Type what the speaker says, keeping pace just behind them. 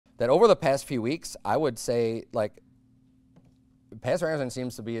that over the past few weeks, I would say, like, Pastor Anderson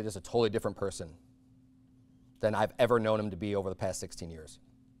seems to be just a totally different person than I've ever known him to be over the past 16 years.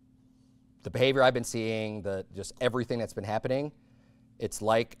 The behavior I've been seeing, just everything that's been happening, it's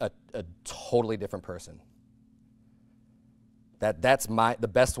like a totally different person. That's the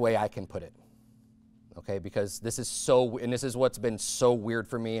best way I can put it. Okay, because this is what's been so weird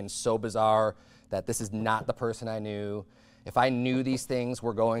for me and so bizarre, that this is not the person I knew. If I knew these things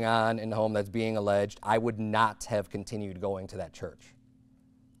were going on in the home that's being alleged, I would not have continued going to that church.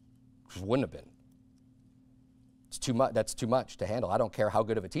 It wouldn't have been. It's too much. That's too much to handle. I don't care how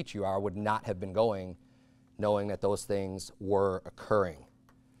good of a teacher you are, I would not have been going knowing that those things were occurring.